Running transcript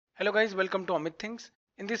Hello guys, welcome to Amit Things.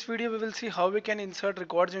 In this video, we will see how we can insert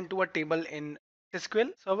records into a table in SQL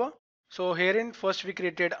Server. So herein, first we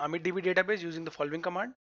created AmitDB database using the following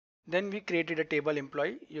command. Then we created a table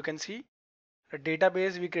employee. You can see the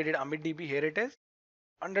database we created AmitDB. Here it is.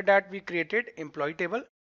 Under that, we created employee table.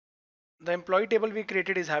 The employee table we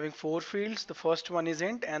created is having four fields. The first one is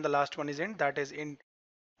int and the last one is int. That is int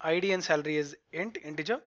ID and salary is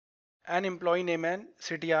integer, and employee name and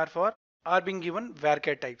CTR are being given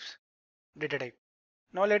varchar types, data type.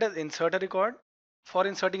 Now let us insert a record. For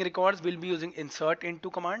inserting records, we'll be using insert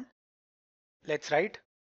into command. Let's write.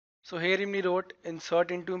 So here we wrote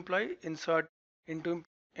insert into employee. Insert into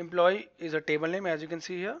employee is a table name, as you can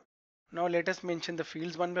see here. Now let us mention the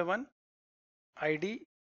fields one by one. ID.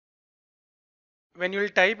 When you will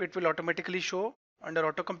type, it will automatically show under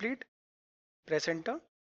autocomplete. Press enter.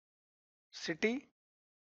 City.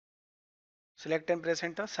 Select and press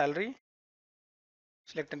enter. Salary.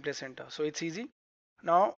 Select and press enter. So it's easy.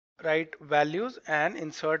 Now write values and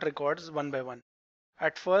insert records one by one.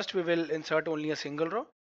 At first we will insert only a single row.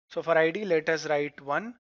 So for ID, let us write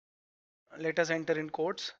 1. Let us enter in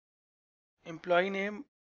quotes. Employee name,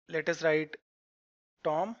 let us write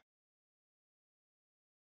Tom.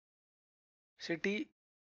 City,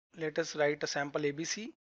 let us write a sample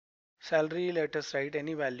ABC. Salary, let us write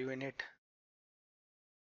any value in it.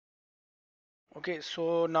 Okay,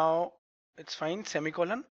 so now it's fine,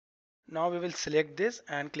 semicolon. Now we will select this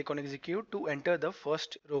and click on execute to enter the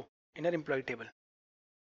first row in our employee table.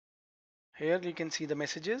 Here you can see the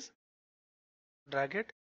messages. Drag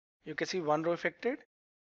it. You can see one row affected.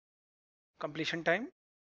 Completion time.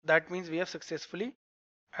 That means we have successfully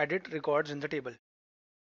added records in the table.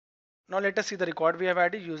 Now let us see the record we have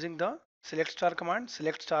added using the select star command.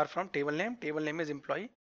 Select star from table name. Table name is employee.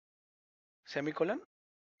 Semicolon.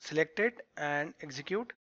 Select it and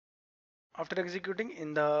execute. After executing,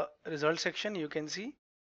 in the result section, you can see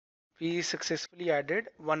we successfully added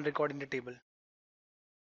one record in the table.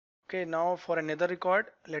 Okay, now for another record,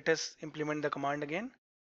 let us implement the command again.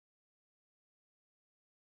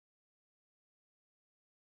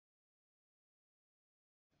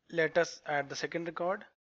 Let us add the second record.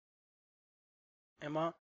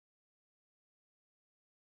 Emma.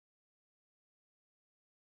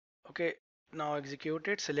 Okay, now execute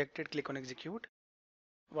it. Select it. Click on execute.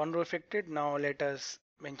 One row affected. Now let us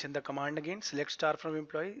mention the command again. Select star from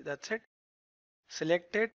employee. That's it.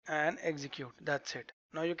 Select it and execute. That's it.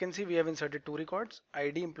 Now you can see we have inserted two records: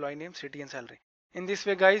 ID, employee name, city and salary. In this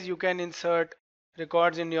way guys, you can insert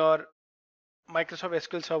records in your Microsoft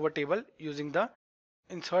SQL Server table using the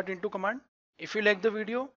insert into command. If you like the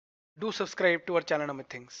video, do subscribe to our channel Amit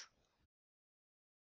Things.